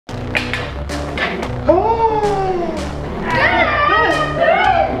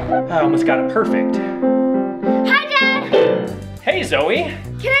almost got it perfect. Hi, Dad! Hey, Zoey!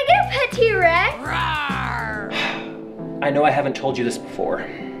 Can I get a pet T-Rex? I know I haven't told you this before,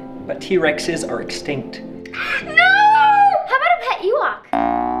 but T-Rexes are extinct. No! How about a pet Ewok?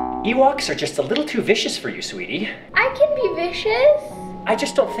 Ewoks are just a little too vicious for you, sweetie. I can be vicious. I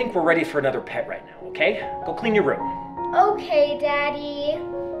just don't think we're ready for another pet right now, okay? Go clean your room. Okay, Daddy.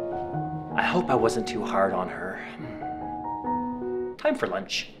 I hope I wasn't too hard on her. Time for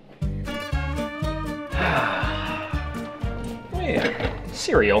lunch. Yeah,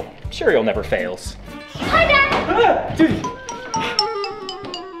 cereal. Cereal never fails. Hi, Dad!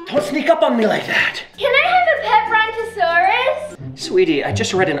 Don't sneak up on me like that. Can I have a pet brontosaurus? Sweetie, I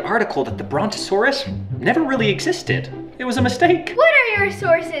just read an article that the brontosaurus never really existed. It was a mistake. What are your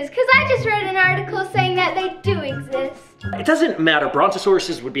sources? Because I just read an article saying that they do exist. It doesn't matter.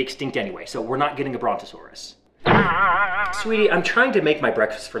 Brontosauruses would be extinct anyway, so we're not getting a brontosaurus. Sweetie, I'm trying to make my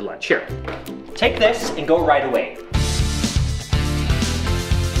breakfast for lunch. Here, take this and go right away.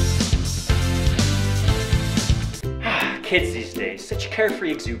 Kids these days, such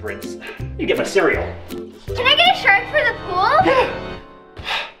carefree exuberance. You get my cereal. Can I get a shark for the pool?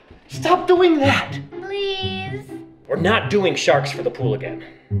 Stop doing that. Please. We're not doing sharks for the pool again.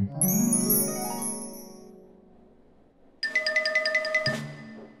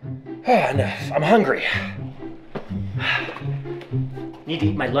 Enough, I'm hungry. Need to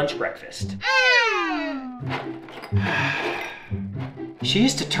eat my lunch breakfast.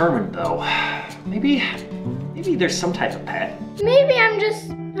 She's determined though. Maybe there's some type of pet. Maybe I'm just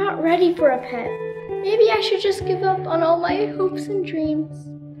not ready for a pet. Maybe I should just give up on all my hopes and dreams.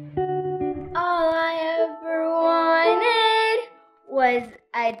 All I ever wanted was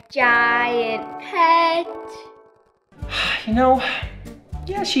a giant pet. You know,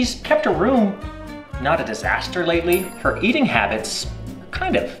 yeah, she's kept her room not a disaster lately. Her eating habits are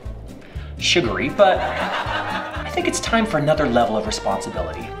kind of sugary, but I think it's time for another level of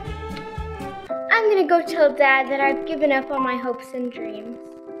responsibility. I'm gonna go tell Dad that I've given up on my hopes and dreams.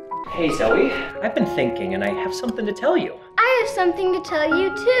 Hey Zoey, I've been thinking and I have something to tell you. I have something to tell you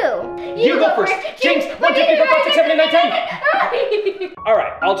too. You go first. James, 1, 2, 3, 4, 5, 6, 7, 8, 9, 10. All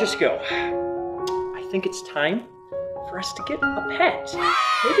right, I'll just go. I think it's time for us to get a pet.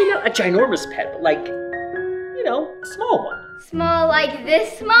 Maybe not a ginormous pet, but like, you know, a small one. Small like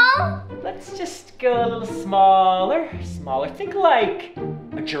this small? Let's just go a little smaller. Think like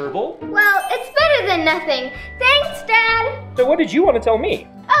a gerbil. Well, it's better than nothing. Thanks, Dad. So what did you want to tell me?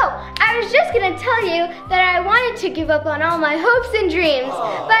 Oh, I was just gonna tell you that I wanted to give up on all my hopes and dreams,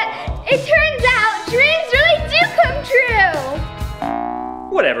 but it turns out dreams really do come true.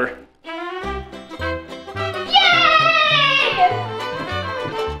 Whatever.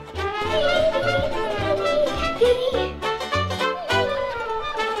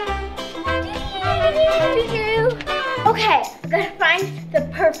 Okay, I'm gonna find the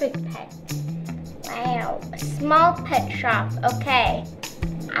perfect pet. Wow, a small pet shop, okay.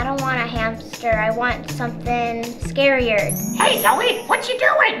 I don't want a hamster, I want something scarier. Hey Zoey, what you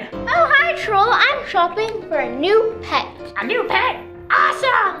doing? Oh, hi Troll, I'm shopping for a new pet. A new pet?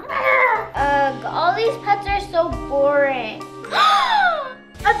 Awesome! Ugh, all these pets are so boring.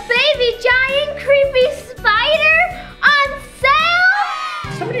 A baby giant creepy spider on sale?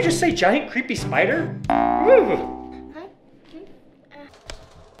 Did somebody just say giant creepy spider? Ooh.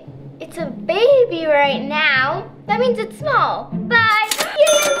 It's a baby right now. That means it's small. But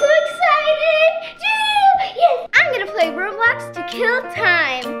yay, I'm so excited! Yes, I'm gonna play Roblox to kill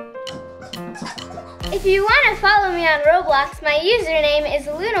time. If you want to follow me on Roblox, my username is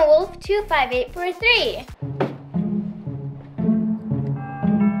LunaWolf25843.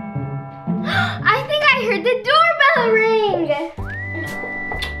 I think I heard the doorbell ring.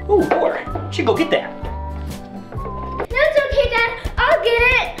 Ooh, door. Should go get that. No, it's okay, Dad. I'll get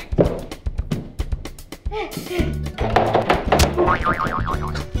it. It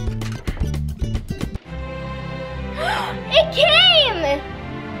came!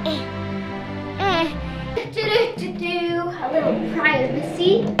 A little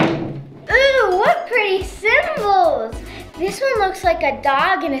privacy. Ooh, what pretty symbols! This one looks like a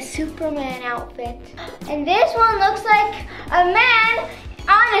dog in a Superman outfit. And this one looks like a man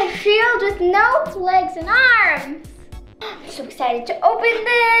on a shield with no legs and arms. I'm so excited to open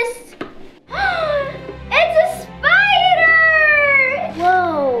this. It's a spider!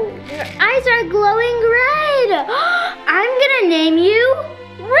 Whoa, your eyes are glowing red. I'm gonna name you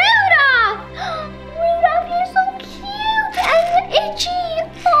Rudolph. Rudolph, you're so cute and itchy.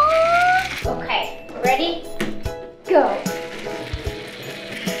 Aww. Okay, ready? Go.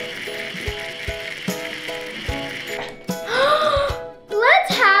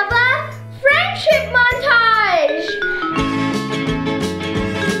 Let's have a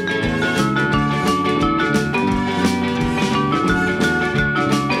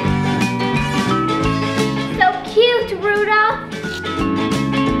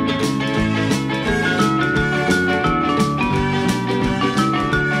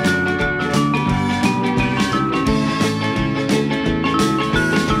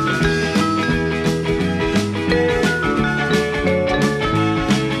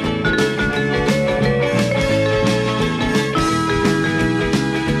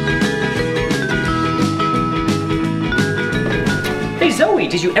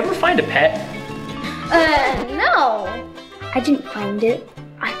did you ever find a pet? No. I didn't find it.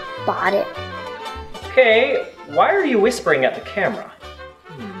 I bought it. Okay, why are you whispering at the camera?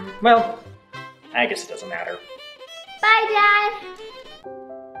 Well, I guess it doesn't matter. Bye, Dad.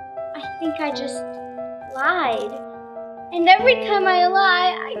 I think I just lied. And every time I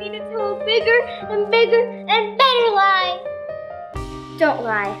lie, I need to tell a bigger and bigger and better lie. Don't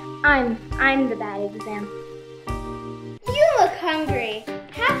lie. I'm the bad example. You look hungry.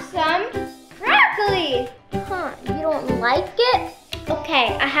 Have some broccoli. Huh, you don't like it?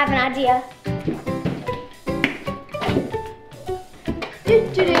 Okay, I have an idea.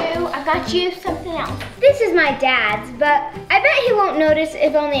 I got you something else. This is my dad's, but I bet he won't notice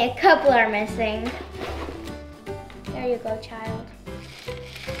if only a couple are missing. There you go, child.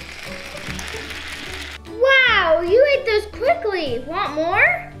 Wow, you ate those quickly. Want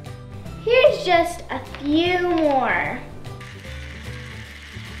more? Here's just a few more.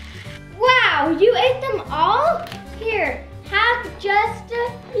 Wow, you ate them all? Here, have just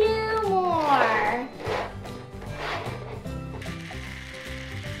a few more.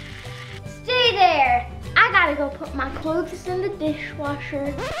 Stay there. I gotta go put my clothes in the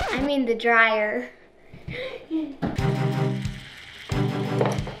dishwasher. I mean the dryer.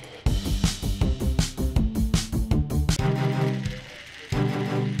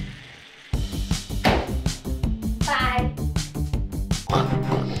 Bye.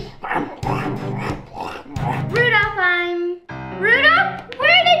 Rudolph,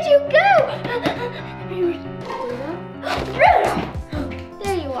 where did you go? Rudolph!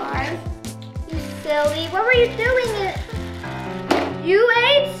 There you are. You silly, what were you doing? You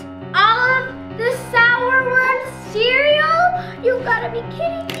ate all of the sour worm cereal? You've gotta be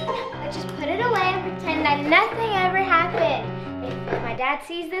kidding me. Let's just put it away and pretend that nothing ever happened. If my dad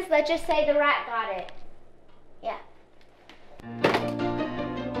sees this, let's just say the rat got it. Yeah.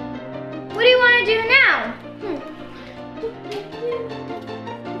 What do you want to do now?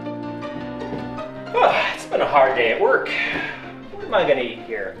 It's been a hard day at work. What am I gonna eat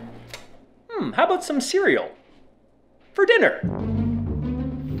here? How about some cereal? For dinner.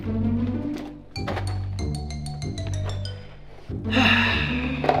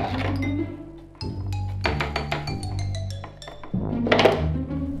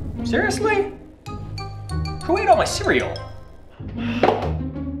 Seriously? Who ate all my cereal?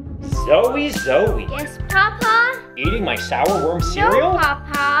 Zoey. Yes, Papa? Eating my sour worm cereal? No,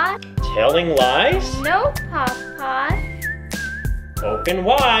 Papa. Telling lies? No, Papa. Open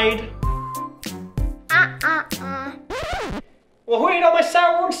wide. Well, who ate all my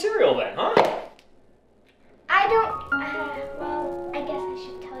sour worm cereal then, huh? I don't, well, I guess I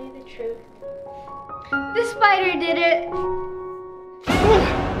should tell you the truth. The spider did it.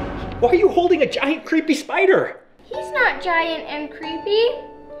 Why are you holding a giant creepy spider? He's not giant and creepy.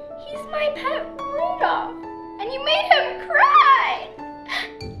 He's my pet Rudolph. And you made him cry.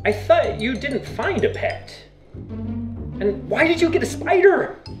 I thought you didn't find a pet. And why did you get a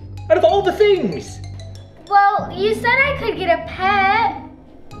spider? Out of all the things. Well, you said I could get a pet.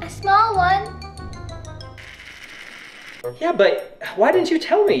 A small one. Yeah, but why didn't you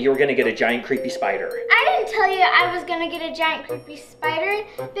tell me you were gonna get a giant creepy spider? I didn't tell you I was gonna get a giant creepy spider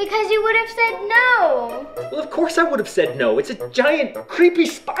because you would have said no. Well, of course I would have said no. It's a giant creepy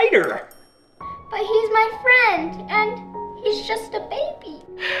spider. But he's my friend, and he's just a baby.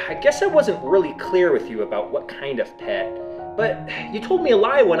 I guess I wasn't really clear with you about what kind of pet, but you told me a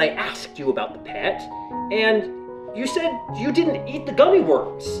lie when I asked you about the pet, and you said you didn't eat the gummy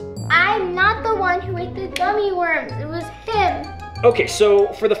worms. I'm not the one who ate the gummy worms. It was him. Okay,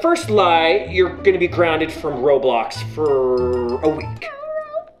 so for the first lie, you're gonna be grounded from Roblox for a week.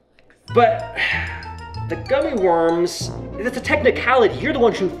 But the gummy worms, that's a technicality. You're the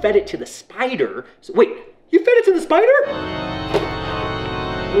one who fed it to the spider. So wait, you fed it to the spider?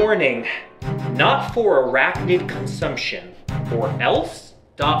 Warning, not for arachnid consumption, or else, ...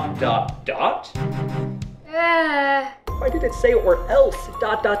 Why did it say or else, ... It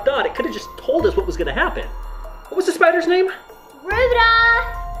could have just told us what was gonna happen. What was the spider's name? Rudolph!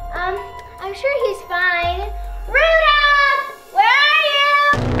 I'm sure he's fine. Rudolph! Where are you?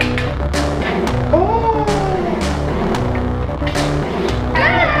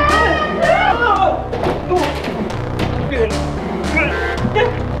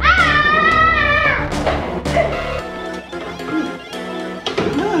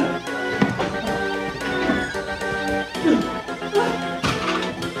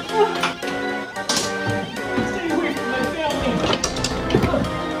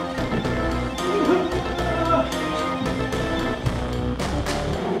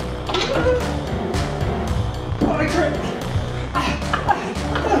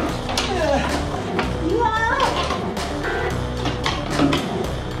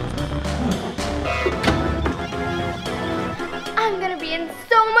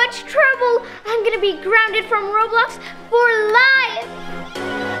 from Roblox for life.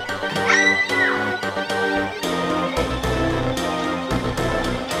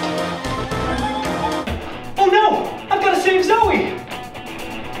 Oh no! I've got to save Zoey!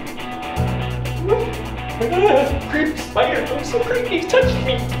 Creepy spider, oh so creepy, he's touching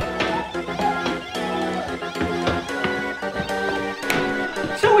me!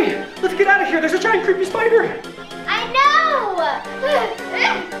 Zoey, let's get out of here, there's a giant creepy spider! I know!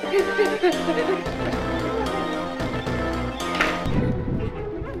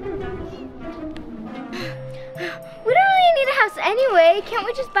 We don't really need a house anyway. Can't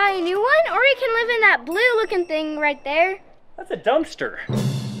we just buy a new one? Or we can live in that blue looking thing right there. That's a dumpster.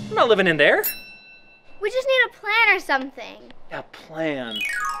 I'm not living in there. We just need a plan or something. A plan.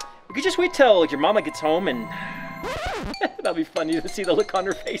 We could just wait till your mama gets home and that'll be funny to see the look on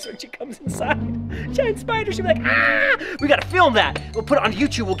her face when she comes inside. Giant spider, she'll be like, ah! We gotta film that. We'll put it on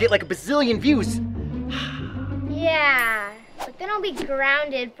YouTube, we'll get like a bazillion views. Yeah, but then I'll be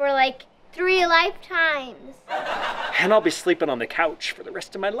grounded for like 3 lifetimes. And I'll be sleeping on the couch for the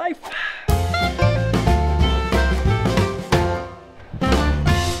rest of my life.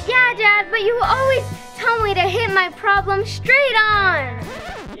 Yeah, Dad, but you always tell me to hit my problem straight on.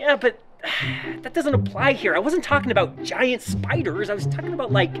 Yeah, but that doesn't apply here. I wasn't talking about giant spiders. I was talking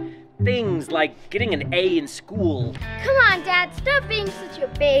about like things like getting an A in school. Come on, Dad, stop being such a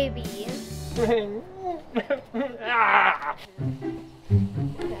baby. Ah.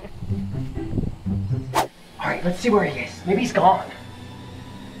 All right, let's see where he is. Maybe he's gone.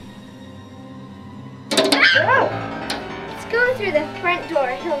 Ah! Let's go through the front door.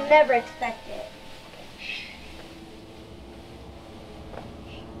 He'll never expect it.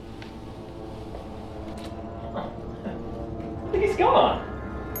 I think he's gone.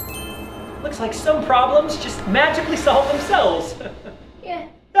 Looks like some problems just magically solve themselves. Yeah.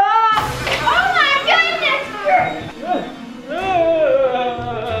 Ah! Oh my goodness!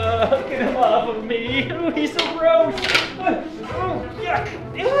 Get him off of me. Oh, he's so gross. Oh, yuck.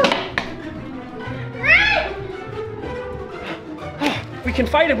 We can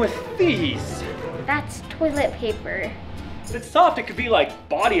fight him with these. That's toilet paper. But it's soft. It could be like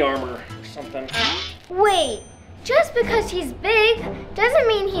body armor or something. Wait, just because he's big doesn't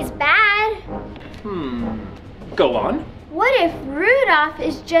mean he's bad. Go on. What if Rudolph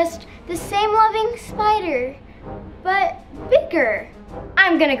is just the same loving spider, but bigger?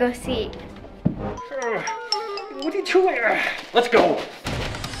 I'm gonna go see. What are you doing? Let's go.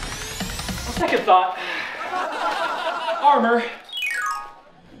 Second thought. Armor.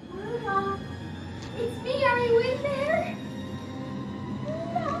 Rudolph, it's me. Are you in there?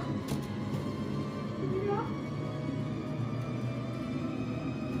 Rudolph. Rudolph.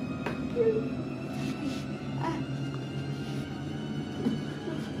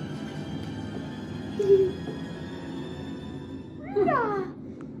 Rudolph.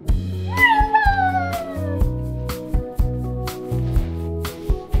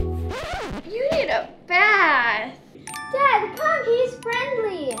 You need a bath. Dad, come, he's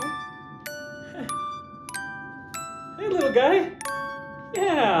friendly. Hey, little guy.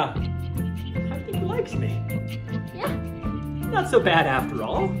 Yeah. I think he likes me. Yeah. Not so bad after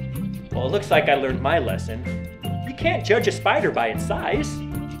all. Well, it looks like I learned my lesson. You can't judge a spider by its size.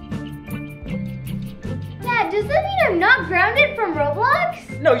 Dad, does that mean I'm not grounded from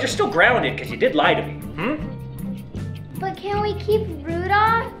Roblox? No, you're still grounded because you did lie to me. But can we keep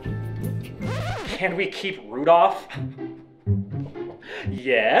Rudolph? Can we keep Rudolph?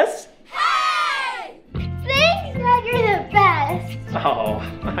 Yes? Hey! Thanks, Dad, you're the best. Oh,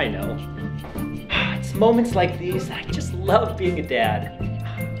 I know. It's moments like these I just love being a dad.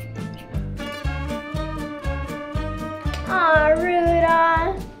 Aw,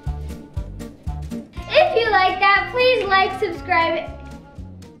 Rudolph. If you like that, please like, subscribe,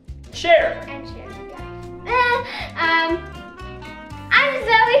 Share. and share. Yeah.